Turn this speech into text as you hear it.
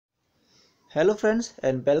Hello friends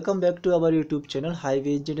and welcome back to our YouTube channel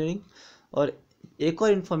highway engineering. और एक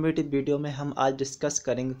और informative video में हम आज डिस्कस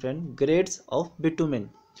करेंगे friend grades of bitumen.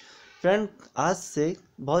 Friend आज से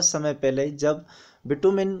बहुत समय पहले जब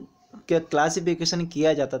बिटुमेन का क्लासिफिकेशन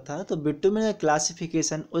किया जाता था तो बिटुमेन का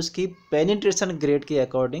क्लासिफिकेशन उसकी पेनिट्रेशन ग्रेड के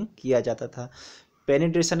अकॉर्डिंग किया जाता था।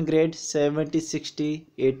 पेनिट्रेशन ग्रेड 70, 60,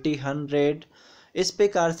 80, 100 इस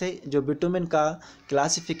प्रकार से जो बिटुमेन का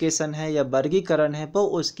क्लासिफिकेशन है या वर्गीकरण है वो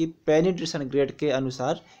उसकी पेनिट्रेशन ग्रेड के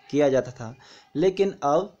अनुसार किया जाता था। लेकिन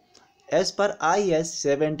अब एज पर IS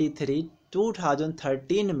 73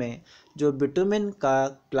 2013 में जो बिटुमेन का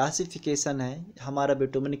क्लासिफिकेशन है, हमारा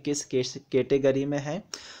बिटुमेन किस कैटेगरी में है,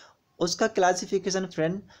 उसका क्लासिफिकेशन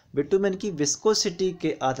फ्रेंड बिटुमेन की विस्कोसिटी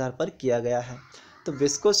के आधार पर किया गया है। तो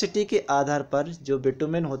विस्कोसिटी के आधार पर जो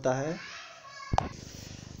बिटुमेन होता है,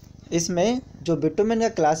 इसमें जो बिटुमेन का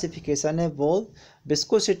क्लासिफिकेशन है वो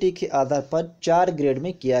विस्कोसिटी के आधार पर 4 ग्रेड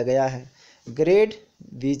में किया गया है। Grade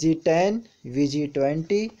VG10,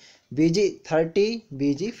 VG20, VG30,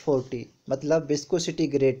 VG40। मतलब viscosity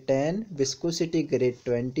grade 10, viscosity grade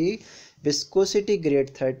 20, viscosity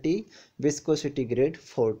grade 30, viscosity grade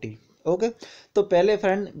 40। Okay, तो पहले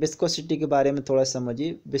फ्रेंड विस्कोसिटी के बारे में थोड़ा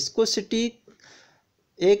समझिए। विस्कोसिटी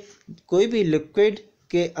एक कोई भी लिक्विड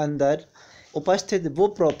के अंदर उपस्थित वो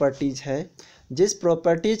प्रॉपर्टीज़ है जिस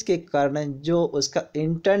प्रॉपर्टीज़ के कारण जो उसका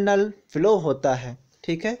इंटरनल फ्लो होता है,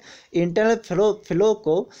 ठीक है, इंटरनल फ्लो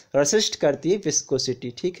को रेसिस्ट करती है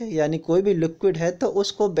विस्कोसिटी। ठीक है, यानी कोई भी लिक्विड है तो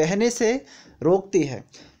उसको बहने से रोकती है,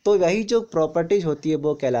 तो वही जो प्रॉपर्टीज़ होती है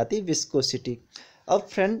वो कहलाती है विस्कोसिटी। अब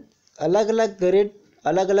फ्रेंड अलग अलग ग्रेड,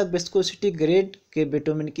 अलग अलग विस्कोसिटी ग्रेड के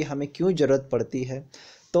बिटुमेन की हमें क्यों ज़रूरत पड़ती है,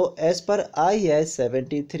 तो एज पर IS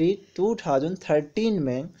 73 2013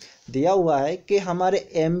 में दिया हुआ है कि हमारे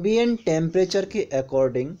एम्बिएंट टेम्परेचर के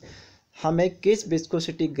अकॉर्डिंग हमें किस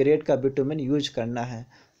विस्कोसिटी ग्रेड का बिटुमेन यूज करना है।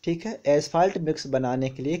 ठीक है, एस्फाल्ट मिक्स बनाने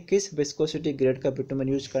के लिए किस विस्कोसिटी ग्रेड का बिटुमेन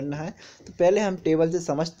यूज करना है। तो पहले हम टेबल से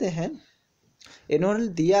समझते हैं। इन्होंने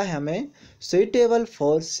दिया है हमें suitable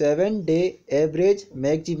for 7 day average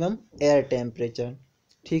maximum air temperature.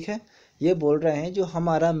 ठीक है, ये बोल रहे हैं जो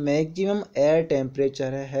हमारा मैक्सिमम एयर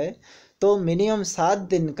टेम्परेचर है तो मिनिमम 7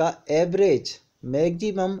 दिन का एवरेज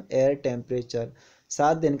मैक्सिमम एयर टेम्परेचर,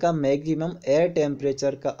 7 दिन का मैक्सिमम एयर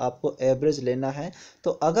टेम्परेचर का आपको एवरेज लेना है।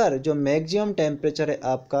 तो अगर जो मैक्सिमम टेम्परेचर है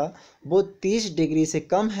आपका वो 30 डिग्री से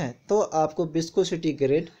कम है तो आपको विस्कोसिटी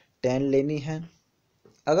ग्रेड 10 लेनी है।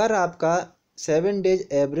 अगर आपका 7 डेज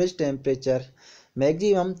एवरेज टेम्परेचर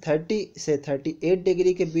मैक्सिमम 30 से 38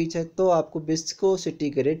 डिग्री के बीच है तो आपको विस्कोसिटी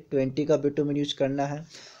ग्रेड 20 का बिटुमेन यूज करना है।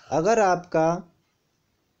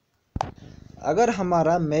 अगर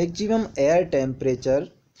हमारा मैक्सिमम एयर टेम्परेचर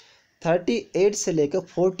 38 से लेकर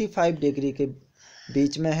 45 डिग्री के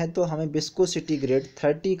बीच में है तो हमें विस्कोसिटी ग्रेड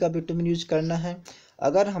 30 का बिटुमेन यूज करना है।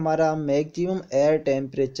 अगर हमारा मैक्सिमम एयर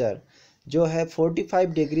टेम्परेचर जो है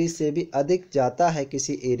 45 डिग्री से भी अधिक जाता है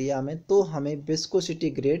किसी एरिया में तो हमें विस्कोसिटी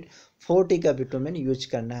ग्रेड 40 का बिटुमेन यूज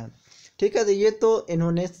करना है। ठीक है, तो ये तो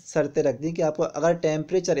इन्होंने शर्तें रख दी कि आपको अगर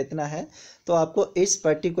टेम्परेचर इतना है तो आपको इस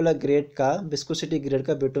पर्टिकुलर ग्रेड का विस्कोसिटी ग्रेड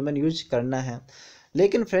का बिटुमेन यूज करना है।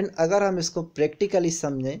 लेकिन फ्रेंड अगर हम इसको प्रैक्टिकली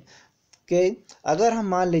समझें कि अगर हम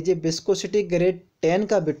मान लीजिए विस्कोसिटी ग्रेड 10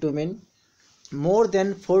 का बिटुमेन मोर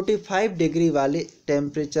देन 45 डिग्री वाले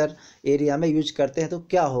टेम्परेचर एरिया में यूज करते हैं तो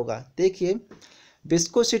क्या होगा। देखिए,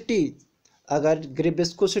 विस्कोसिटी अगर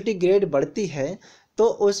विस्कोसिटी ग्रेड बढ़ती है तो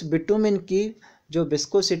उस बिटुमेन की जो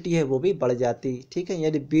विस्कोसिटी है वो भी बढ़ जाती। ठीक है,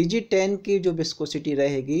 यानी VG10 की जो विस्कोसिटी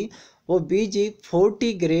रहेगी वो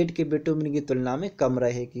VG40 ग्रेड के बिटुमेन की तुलना में कम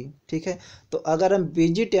रहेगी। ठीक है, तो अगर हम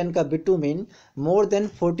VG10 का बिटुमेन मोर देन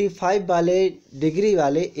 45 वाले डिग्री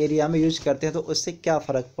वाले एरिया में यूज करते हैं तो उससे क्या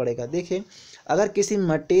फ़र्क पड़ेगा। देखिए, अगर किसी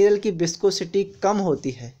मटेरियल की विस्कोसिटी कम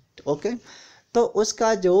होती है, ओके, तो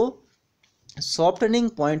उसका जो सॉफ्टनिंग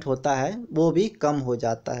पॉइंट होता है वो भी कम हो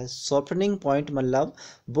जाता है। सॉफ्टनिंग पॉइंट मतलब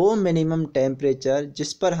वो मिनिमम टेम्परेचर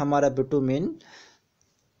जिस पर हमारा बिटुमेन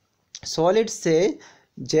सॉलिड से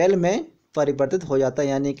जेल में परिवर्तित हो जाता है,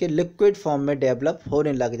 यानी कि लिक्विड फॉर्म में डेवलप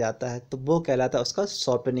होने लग जाता है, तो वो कहलाता है उसका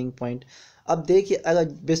सॉफ्टनिंग पॉइंट। अब देखिए,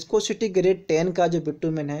 अगर विस्कोसिटी ग्रेड 10 का जो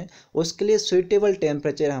बिटुमेन है उसके लिए सुइटेबल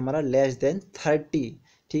टेम्परेचर हमारा लेस देन 30।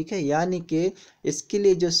 ठीक है, यानी कि इसके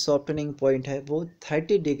लिए जो सॉफ्टनिंग पॉइंट है वो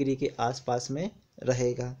 30 डिग्री के आसपास में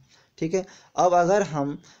रहेगा। ठीक है, अब अगर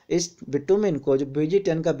हम इस बिटुमेन को जो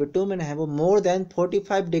VG10 का बिटुमेन है वो मोर देन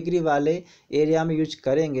 45 डिग्री वाले एरिया में यूज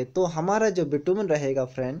करेंगे तो हमारा जो बिटुमेन रहेगा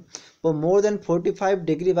फ्रेंड वो मोर देन 45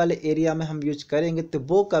 डिग्री वाले एरिया में हम यूज करेंगे तो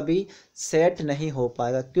वो कभी सेट नहीं हो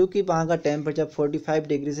पाएगा, क्योंकि वहाँ का टेम्परेचर 45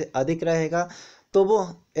 डिग्री से अधिक रहेगा। तो वो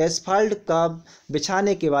एसफाल्ट का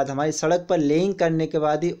बिछाने के बाद, हमारी सड़क पर लेइंग करने के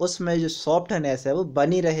बाद ही उसमें जो सॉफ्टनेस है वो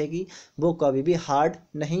बनी रहेगी, वो कभी भी हार्ड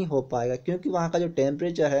नहीं हो पाएगा, क्योंकि वहाँ का जो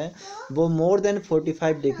टेम्परेचर है वो मोर देन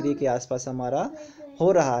 45 डिग्री के आसपास हमारा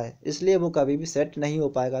हो रहा है, इसलिए वो कभी भी सेट नहीं हो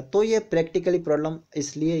पाएगा। तो ये प्रैक्टिकली प्रॉब्लम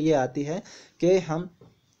इसलिए ये आती है कि हम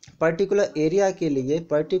पर्टिकुलर एरिया के लिए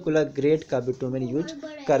पर्टिकुलर ग्रेड का बिटुमेन यूज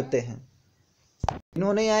करते हैं।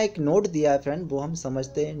 इन्होंने यहाँ एक नोट दिया है फ्रेंड, वो हम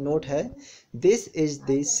समझते हैं। नोट है, this is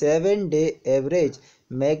the 7-day average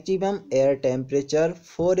maximum air temperature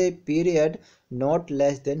for a period not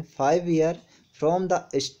less than 5 year from the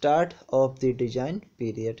start of the design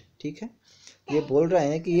period. ठीक है, ये बोल रहे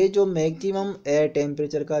हैं कि ये जो मैक्सिमम एयर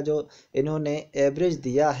टेम्परेचर का जो इन्होंने एवरेज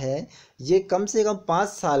दिया है, ये कम से कम 5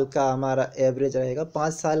 साल का हमारा एवरेज रहेगा।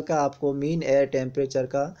 5 साल का आपको मीन एयर टेम्परेचर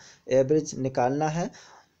का एवरेज निकालना है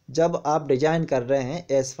जब आप डिजाइन कर रहे हैं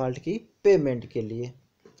एसफाल्ट की पेमेंट के लिए।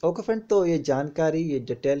 ओके फ्रेंड, तो ये जानकारी, ये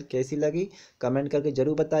डिटेल कैसी लगी कमेंट करके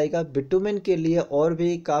ज़रूर बताइएगा। बिटुमेन के लिए और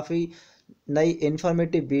भी काफ़ी नई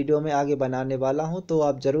इन्फॉर्मेटिव वीडियो में आगे बनाने वाला हूं, तो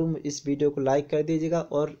आप ज़रूर इस वीडियो को लाइक कर दीजिएगा,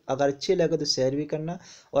 और अगर अच्छे लगे तो शेयर भी करना।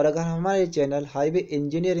 और अगर हमारे चैनल हाईवे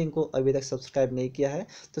इंजीनियरिंग को अभी तक सब्सक्राइब नहीं किया है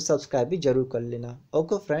तो सब्सक्राइब भी ज़रूर कर लेना।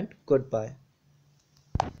 Okay friend, good bye.